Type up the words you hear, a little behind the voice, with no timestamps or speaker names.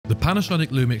The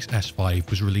Panasonic Lumix S5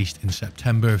 was released in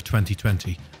September of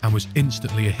 2020 and was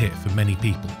instantly a hit for many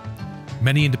people.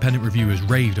 Many independent reviewers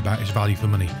raved about its value for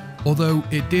money, although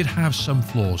it did have some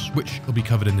flaws, which will be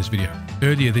covered in this video.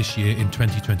 Earlier this year in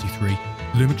 2023,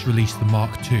 Lumix released the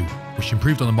Mark II, which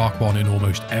improved on the Mark I in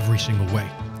almost every single way.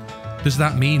 Does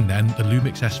that mean then the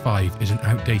Lumix S5 is an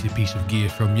outdated piece of gear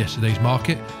from yesterday's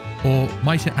market, or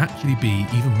might it actually be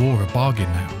even more of a bargain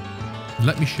now?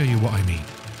 Let me show you what I mean.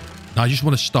 Now, I just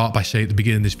want to start by saying at the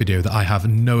beginning of this video that I have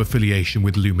no affiliation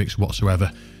with Lumix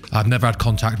whatsoever. I've never had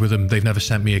contact with them. They've never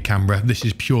sent me a camera. This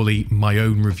is purely my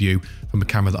own review from a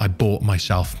camera that I bought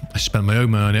myself. I spent my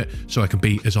own money on it so I can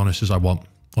be as honest as I want.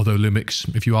 Although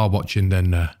Lumix, if you are watching,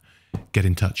 then get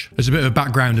in touch. As a bit of a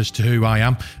background as to who I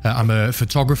am, I'm a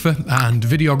photographer, and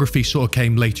videography sort of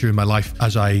came later in my life.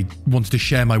 As I wanted to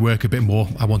share my work a bit more,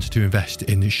 I wanted to invest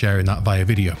in sharing that via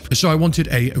video. So I wanted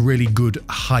a really good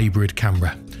hybrid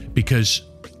camera because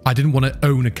I didn't want to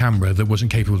own a camera that wasn't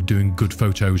capable of doing good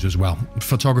photos as well.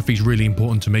 Photography is really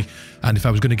important to me, and if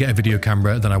I was going to get a video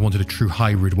camera, then I wanted a true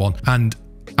hybrid one. And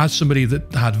as somebody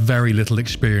that had very little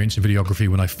experience in videography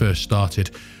when I first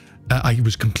started, I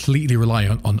was completely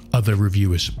reliant on other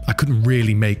reviewers. I couldn't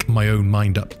really make my own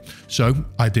mind up. So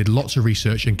I did lots of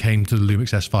research and came to the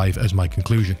Lumix S5 as my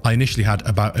conclusion. I initially had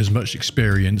about as much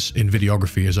experience in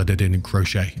videography as I did in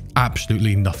crochet.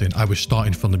 Absolutely nothing. I was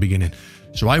starting from the beginning.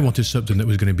 So I wanted something that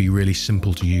was going to be really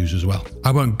simple to use as well.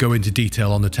 I won't go into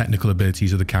detail on the technical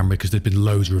abilities of the camera because there's been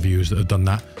loads of reviewers that have done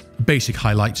that. Basic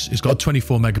highlights: it's got a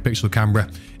 24 megapixel camera.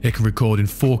 It can record in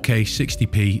 4K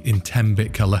 60p in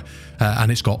 10-bit color,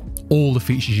 and it's got all the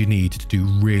features you need to do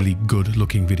really good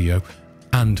looking video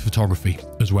and photography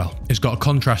as well. It's got a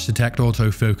contrast detect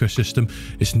autofocus system.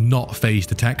 It's not phase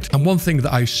detect. And one thing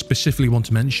that I specifically want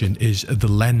to mention is the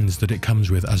lens that it comes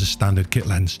with as a standard kit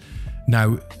lens.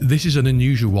 Now, this is an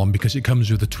unusual one because it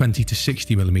comes with a 20 to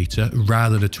 60 millimeter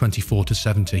rather than a 24 to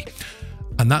 70.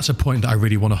 And that's a point that I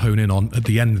really want to hone in on at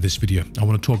the end of this video. I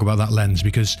want to talk about that lens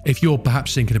because if you're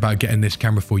perhaps thinking about getting this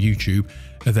camera for YouTube,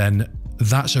 then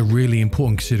that's a really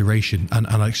important consideration, and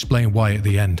I'll explain why at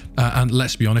the end. And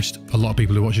let's be honest, a lot of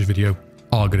people who watch this video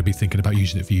are going to be thinking about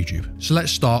using it for YouTube. So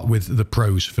let's start with the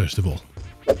pros first of all.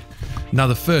 Now,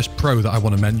 the first pro that I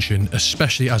want to mention,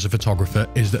 especially as a photographer,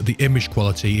 is that the image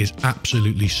quality is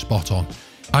absolutely spot on.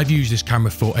 I've used this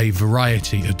camera for a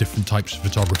variety of different types of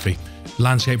photography.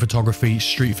 Landscape photography,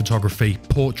 street photography,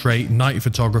 portrait, night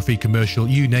photography, commercial,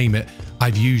 you name it,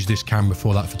 I've used this camera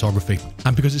for that photography.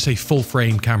 And because it's a full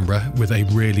frame camera with a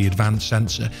really advanced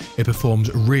sensor, it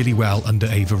performs really well under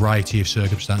a variety of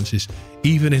circumstances.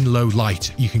 Even in low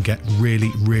light, you can get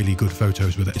really, really good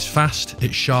photos with it. It's fast,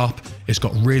 it's sharp, it's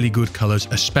got really good colors,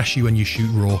 especially when you shoot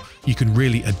raw. You can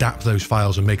really adapt those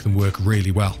files and make them work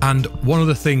really well. And one of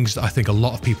the things that I think a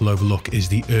lot of people overlook is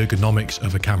the ergonomics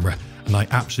of a camera. And I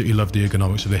absolutely love the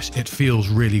ergonomics of this. It feels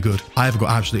really good. I've got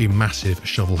absolutely massive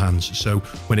shovel hands, so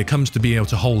when it comes to being able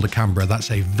to hold a camera, that's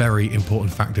a very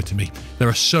important factor to me. There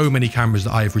are so many cameras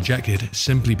that I have rejected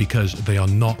simply because they are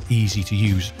not easy to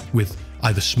use with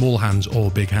either small hands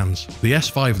or big hands. The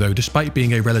S5 though, despite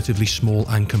being a relatively small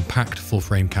and compact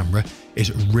full-frame camera,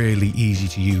 is really easy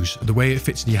to use. The way it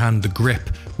fits in your hand, the grip,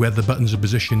 where the buttons are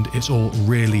positioned, it's all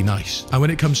really nice. And when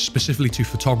it comes specifically to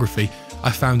photography, I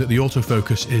found that the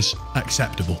autofocus is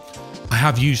acceptable. I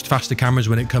have used faster cameras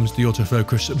when it comes to the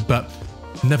autofocus, but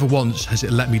never once has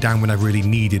it let me down when I really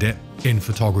needed it in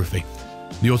photography.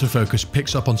 The autofocus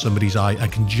picks up on somebody's eye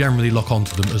and can generally lock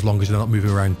onto them as long as they're not moving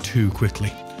around too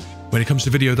quickly. When it comes to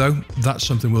video though, that's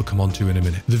something we'll come on to in a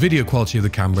minute. The video quality of the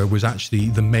camera was actually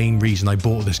the main reason I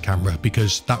bought this camera,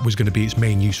 because that was going to be its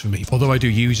main use for me. Although I do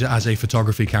use it as a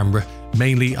photography camera,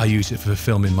 mainly I use it for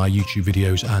filming my YouTube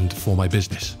videos and for my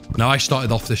business. Now, I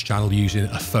started off this channel using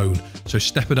a phone, so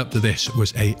stepping up to this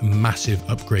was a massive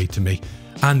upgrade to me.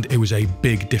 And it was a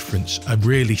big difference, a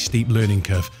really steep learning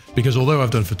curve, because although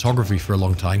I've done photography for a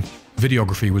long time,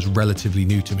 videography was relatively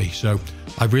new to me. So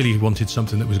I really wanted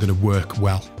something that was going to work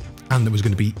well and that was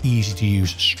going to be easy to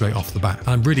use straight off the bat. And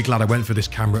I'm really glad I went for this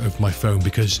camera over my phone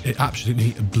because it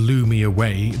absolutely blew me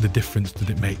away the difference that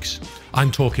it makes.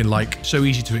 I'm talking like so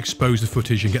easy to expose the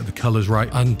footage and get the colors right.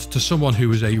 And to someone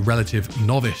who is a relative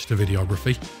novice to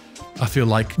videography, I feel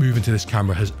like moving to this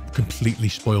camera has completely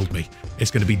spoiled me. It's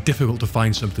going to be difficult to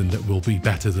find something that will be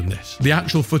better than this. The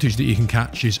actual footage that you can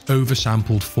catch is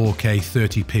oversampled 4K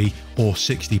 30p or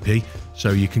 60p,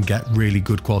 so you can get really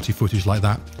good quality footage like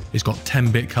that. It's got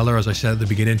 10-bit color, as I said at the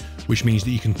beginning, which means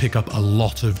that you can pick up a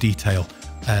lot of detail.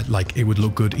 Like it would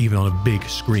look good even on a big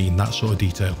screen, that sort of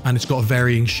detail. And it's got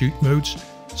varying shoot modes.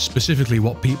 Specifically,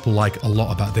 what people like a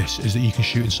lot about this is that you can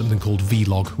shoot in something called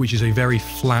V-Log, which is a very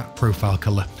flat profile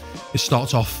color. It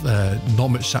starts off not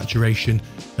much saturation,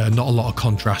 not a lot of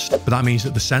contrast, but that means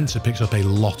that the sensor picks up a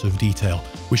lot of detail,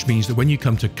 which means that when you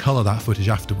come to color that footage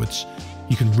afterwards,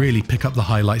 you can really pick up the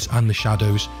highlights and the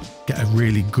shadows, get a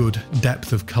really good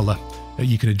depth of color.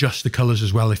 You can adjust the colors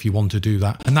as well if you want to do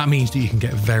that. And that means that you can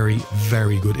get very,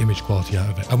 very good image quality out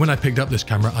of it. And when I picked up this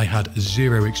camera, I had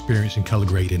zero experience in color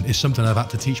grading. It's something I've had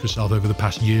to teach myself over the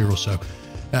past year or so.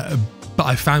 But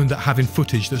I found that having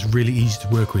footage that's really easy to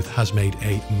work with has made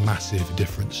a massive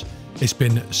difference. It's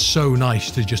been so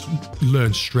nice to just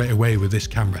learn straight away with this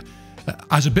camera.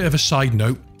 As a bit of a side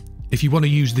note, if you want to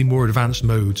use the more advanced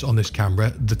modes on this camera,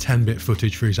 the 10-bit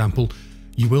footage, for example,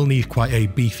 you will need quite a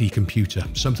beefy computer,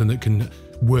 something that can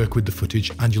work with the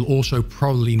footage, and you'll also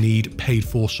probably need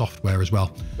paid-for software as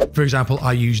well. For example,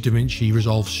 I use DaVinci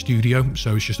Resolve Studio,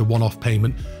 so it's just a one-off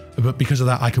payment, but because of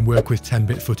that I can work with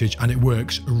 10-bit footage and it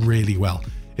works really well.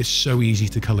 It's so easy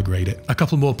to color grade it. A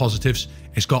couple more positives.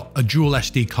 It's got a dual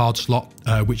SD card slot,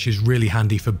 which is really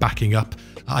handy for backing up.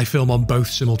 I film on both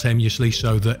simultaneously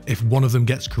so that if one of them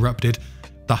gets corrupted,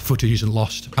 that footage isn't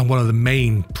lost. And one of the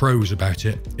main pros about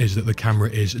it is that the camera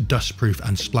is dust proof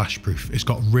and splash proof. It's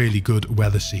got really good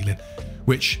weather sealing,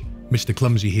 which Mr.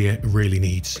 Clumsy here really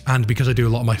needs. And because I do a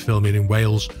lot of my filming in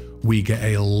Wales, we get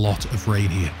a lot of rain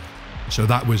here. So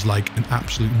that was like an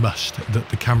absolute must, that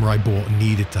the camera I bought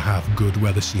needed to have good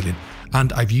weather sealing.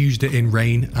 And I've used it in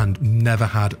rain and never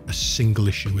had a single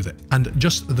issue with it. And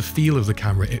just the feel of the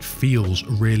camera, it feels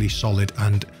really solid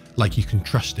and like you can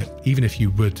trust it, even if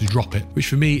you were to drop it, which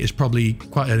for me is probably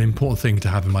quite an important thing to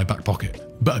have in my back pocket.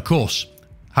 But of course,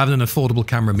 having an affordable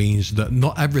camera means that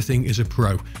not everything is a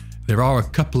pro. There are a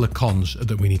couple of cons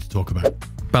that we need to talk about.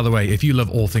 By the way, if you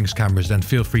love all things cameras, then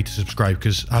feel free to subscribe,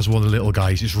 because as one of the little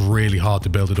guys, it's really hard to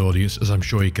build an audience, as I'm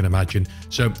sure you can imagine.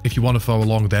 So if you want to follow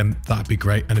along, then that'd be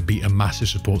great, and it'd be a massive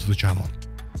support to the channel.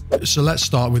 So let's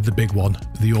start with the big one,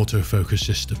 the autofocus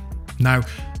system. Now,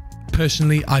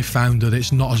 personally, I found that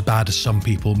it's not as bad as some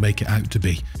people make it out to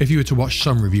be. If you were to watch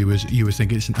some reviewers, you would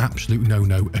think it's an absolute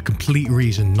no-no, a complete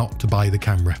reason not to buy the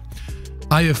camera.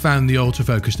 I have found the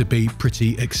autofocus to be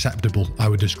pretty acceptable, I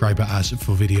would describe it as,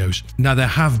 for videos. Now, there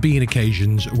have been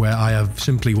occasions where I have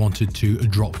simply wanted to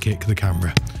drop kick the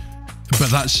camera, but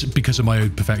that's because of my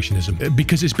own perfectionism.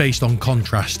 Because it's based on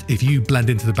contrast, if you blend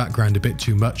into the background a bit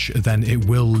too much, then it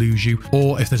will lose you.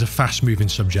 Or if there's a fast moving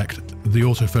subject, the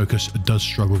autofocus does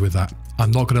struggle with that.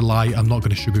 I'm not going to lie, I'm not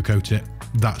going to sugarcoat it.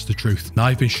 That's the truth. Now,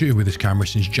 I've been shooting with this camera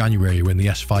since January when the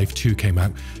S5 II came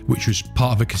out, which was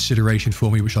part of a consideration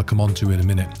for me, which I'll come on to in a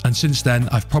minute. And since then,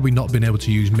 I've probably not been able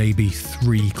to use maybe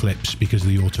 3 clips because of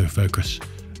the autofocus.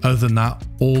 Other than that,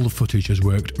 all the footage has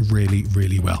worked really,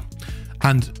 really well.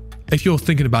 And if you're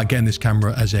thinking about getting this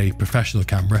camera as a professional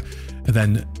camera,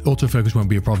 then autofocus won't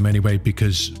be a problem anyway,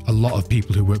 because a lot of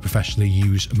people who work professionally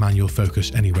use manual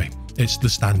focus anyway. It's the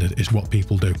standard, it's what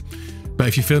people do. But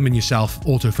if you're filming yourself,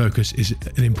 autofocus is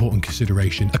an important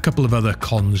consideration. A couple of other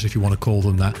cons, if you want to call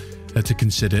them that, to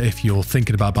consider if you're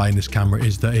thinking about buying this camera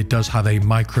is that it does have a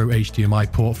micro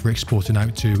HDMI port for exporting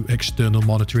out to external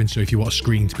monitoring. So if you want a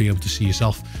screen to be able to see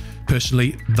yourself,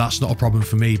 personally, that's not a problem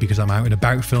for me because I'm out and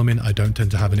about filming. I don't tend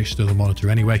to have an external monitor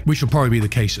anyway, which will probably be the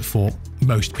case for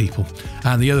most people.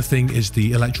 And the other thing is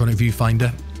the electronic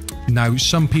viewfinder. Now,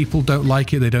 some people don't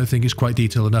like it. They don't think it's quite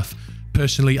detailed enough.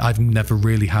 Personally, I've never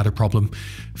really had a problem.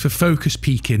 For focus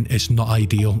peaking, it's not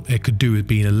ideal. It could do with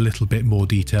being a little bit more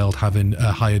detailed, having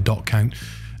a higher dot count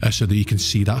so that you can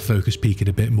see that focus peaking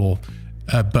a bit more.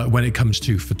 But when it comes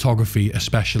to photography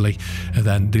especially,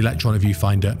 then the electronic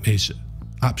viewfinder is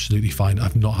absolutely fine.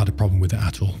 I've not had a problem with it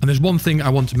at all. And there's one thing I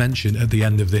want to mention at the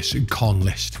end of this con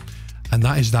list, and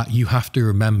that is that you have to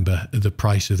remember the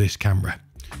price of this camera.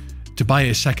 To buy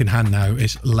it second hand now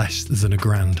is less than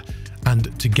 £1,000.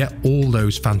 And to get all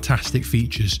those fantastic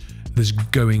features, there's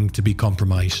going to be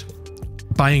compromise.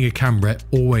 Buying a camera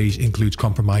always includes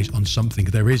compromise on something.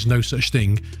 There is no such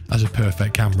thing as a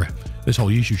perfect camera. This whole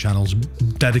YouTube channel is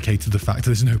dedicated to the fact that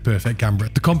there's no perfect camera.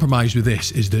 The compromise with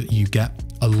this is that you get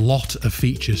a lot of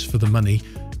features for the money,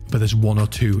 but there's 1 or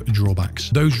 2 drawbacks.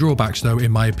 Those drawbacks, though, in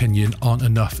my opinion, aren't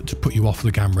enough to put you off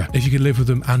the camera. If you can live with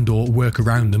them and or work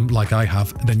around them like I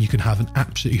have, then you can have an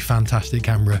absolutely fantastic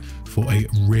camera for a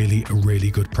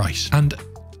really good price. And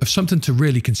something to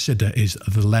really consider is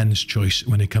the lens choice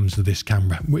when it comes to this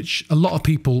camera, which a lot of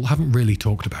people haven't really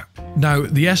talked about. Now,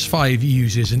 the S5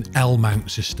 uses an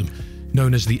L-mount system,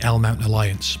 known as the L-mount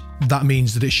Alliance. That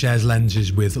means that it shares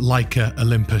lenses with Leica,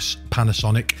 Olympus,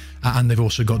 Panasonic, and they've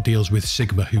also got deals with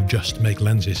Sigma, who just make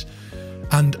lenses.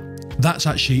 And That's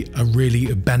actually a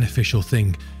really beneficial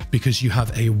thing because you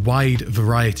have a wide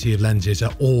variety of lenses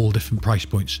at all different price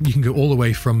points. You can go all the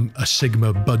way from a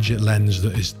Sigma budget lens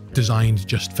that is designed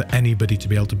just for anybody to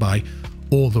be able to buy,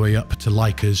 all the way up to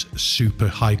Leica's super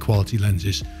high quality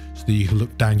lenses, so that you can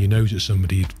look down your nose at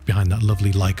somebody behind that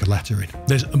lovely Leica lettering.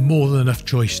 There's more than enough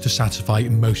choice to satisfy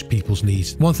most people's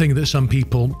needs. One thing that some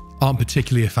people aren't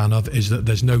particularly a fan of is that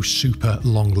there's no super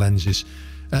long lenses.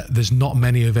 There's not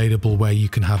many available where you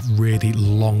can have really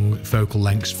long focal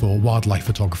lengths for wildlife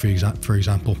photography, for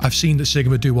example. I've seen that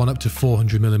Sigma do one up to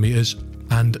 400mm,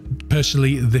 and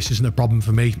personally this isn't a problem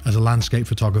for me as a landscape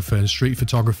photographer and street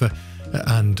photographer,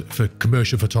 and for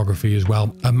commercial photography as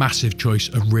well. A massive choice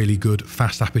of really good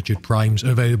fast apertured primes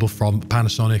available from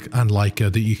Panasonic and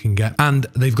Leica that you can get, and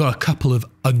they've got a couple of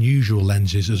unusual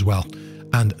lenses as well.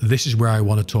 And this is where I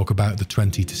want to talk about the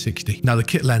 20-60. Now, the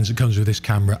kit lens that comes with this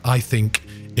camera, I think,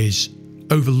 is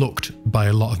overlooked by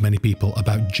a lot of many people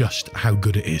about just how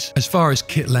good it is. As far as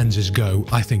kit lenses go,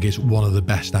 I think it's one of the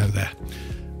best out there.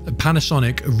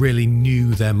 Panasonic really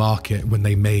knew their market when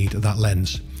they made that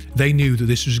lens. They knew that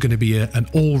this was going to be an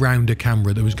all-rounder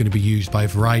camera that was going to be used by a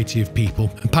variety of people.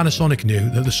 And Panasonic knew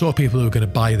that the sort of people who were going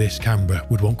to buy this camera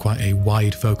would want quite a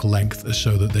wide focal length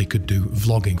so that they could do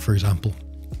vlogging, for example.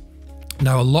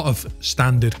 Now, a lot of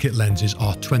standard kit lenses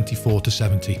are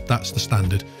 24-70. That's the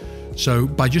standard. So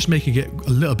by just making it a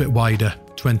little bit wider,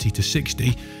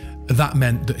 20-60, that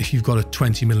meant that if you've got a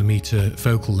 20mm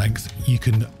focal length, you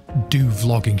can do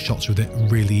vlogging shots with it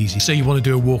really easy. Say you want to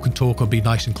do a walk and talk or be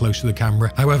nice and close to the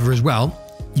camera. However, as well,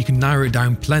 you can narrow it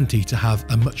down plenty to have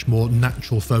a much more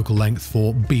natural focal length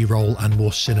for B-roll and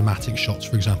more cinematic shots,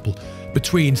 for example.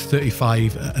 Between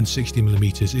 35 and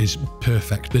 60mm is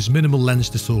perfect. There's minimal lens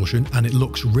distortion and it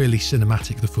looks really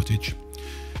cinematic, the footage.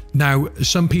 Now,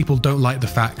 some people don't like the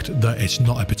fact that it's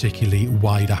not a particularly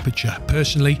wide aperture.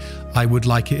 Personally, I would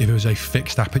like it if it was a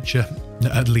fixed aperture,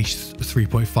 at least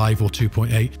 3.5 or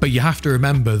 2.8. But you have to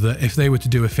remember that if they were to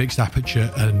do a fixed aperture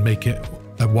and make it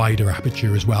a wider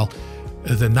aperture as well,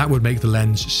 then that would make the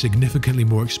lens significantly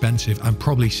more expensive and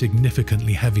probably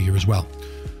significantly heavier as well.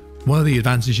 One of the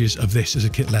advantages of this as a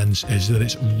kit lens is that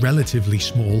it's relatively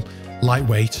small,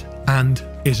 lightweight, and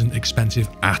isn't expensive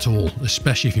at all,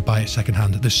 especially if you buy it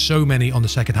secondhand. There's so many on the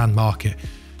secondhand market.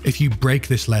 If you break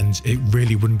this lens, it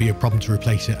really wouldn't be a problem to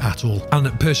replace it at all.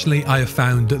 And personally, I have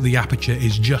found that the aperture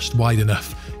is just wide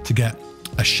enough to get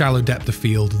a shallow depth of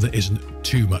field that isn't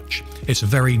too much. It's a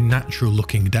very natural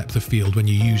looking depth of field when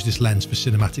you use this lens for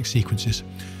cinematic sequences.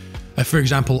 For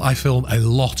example, I film a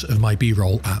lot of my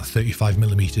B-roll at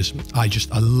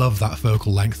 35mm. I love that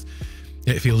focal length.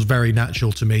 It feels very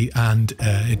natural to me, and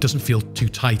it doesn't feel too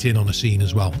tight in on a scene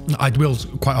as well. I will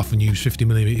quite often use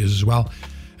 50mm as well,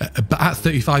 but at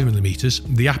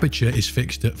 35mm, the aperture is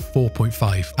fixed at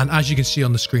 4.5. And as you can see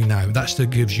on the screen now, that still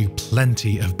gives you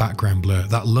plenty of background blur,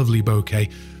 that lovely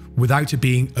bokeh, without it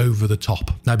being over the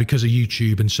top. Now, because of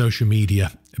YouTube and social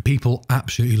media, people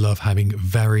absolutely love having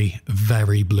very,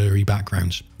 very blurry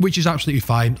backgrounds, which is absolutely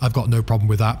fine. I've got no problem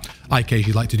with that. I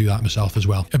occasionally like to do that myself as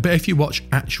well. But if you watch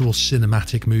actual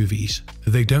cinematic movies,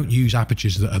 they don't use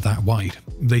apertures that are that wide.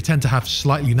 They tend to have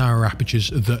slightly narrower apertures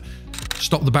that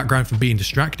stop the background from being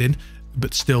distracting,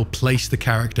 but still place the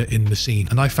character in the scene.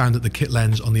 And I found that the kit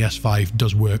lens on the S5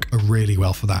 does work really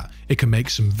well for that. It can make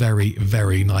some very,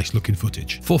 very nice looking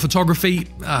footage. For photography,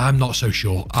 I'm not so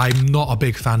sure. I'm not a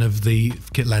big fan of the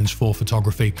kit lens for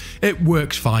photography. It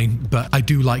works fine, but I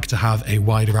do like to have a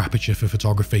wider aperture for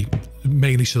photography,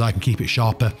 mainly so that I can keep it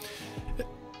sharper.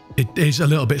 It is a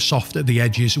little bit soft at the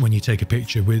edges when you take a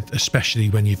picture with, especially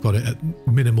when you've got it at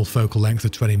minimal focal length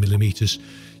of 20mm.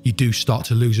 You do start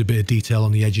to lose a bit of detail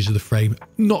on the edges of the frame.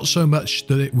 Not so much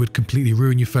that it would completely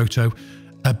ruin your photo,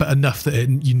 but enough that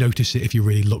you notice it if you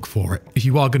really look for it. If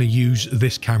you are going to use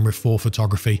this camera for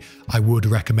photography, I would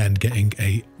recommend getting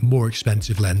a more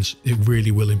expensive lens. It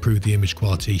really will improve the image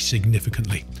quality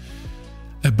significantly.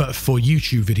 But for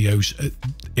YouTube videos,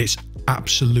 it's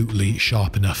absolutely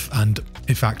sharp enough. And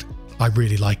in fact, I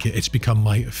really like it. It's become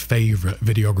my favorite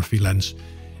videography lens,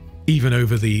 even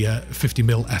over the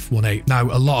 50mm f1.8. Now,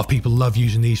 a lot of people love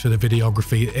using these for the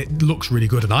videography. It looks really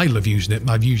good and I love using it.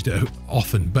 I've used it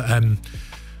often, but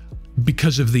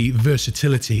because of the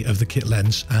versatility of the kit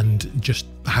lens and just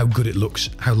how good it looks,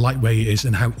 how lightweight it is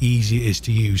and how easy it is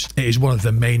to use, it is one of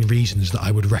the main reasons that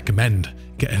I would recommend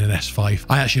getting an S5.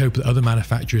 I actually hope that other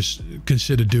manufacturers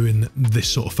consider doing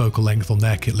this sort of focal length on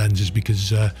their kit lenses,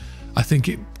 because I think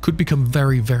it could become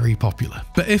very, very popular.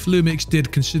 But if Lumix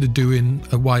did consider doing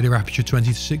a wider aperture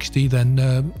 20-60,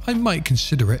 then I might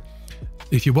consider it.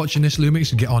 If you're watching this,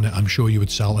 Lumix, get on it. I'm sure you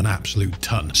would sell an absolute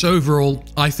ton. So overall,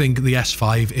 I think the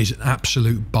S5 is an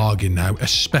absolute bargain now,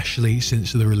 especially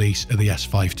since the release of the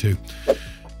S5 II.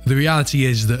 The reality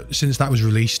is that since that was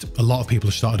released, a lot of people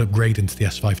have started upgrading to the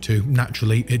S5 II.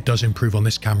 Naturally, it does improve on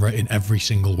this camera in every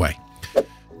single way.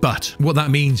 But what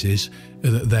that means is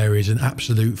that there is an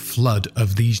absolute flood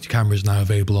of these cameras now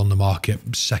available on the market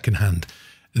secondhand.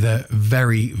 They're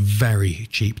very, very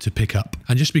cheap to pick up.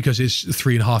 And just because it's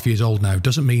 3.5 years old now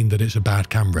doesn't mean that it's a bad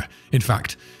camera. In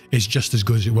fact, it's just as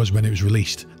good as it was when it was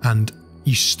released. And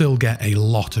you still get a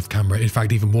lot of camera, in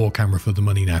fact, even more camera for the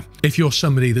money now. If you're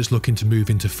somebody that's looking to move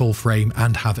into full frame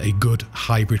and have a good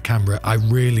hybrid camera, I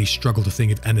really struggle to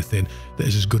think of anything that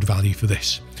is as good value for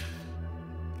this.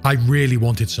 I really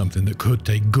wanted something that could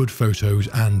take good photos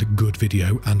and good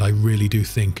video, and I really do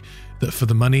think that for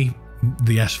the money,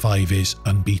 the S5 is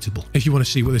unbeatable. If you want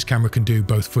to see what this camera can do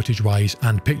both footage-wise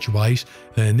and picture-wise,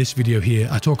 then in this video here,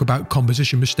 I talk about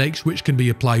composition mistakes, which can be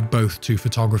applied both to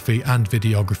photography and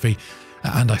videography,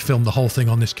 and I filmed the whole thing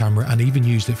on this camera and even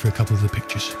used it for a couple of the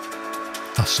pictures.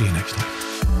 I'll see you next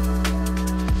time.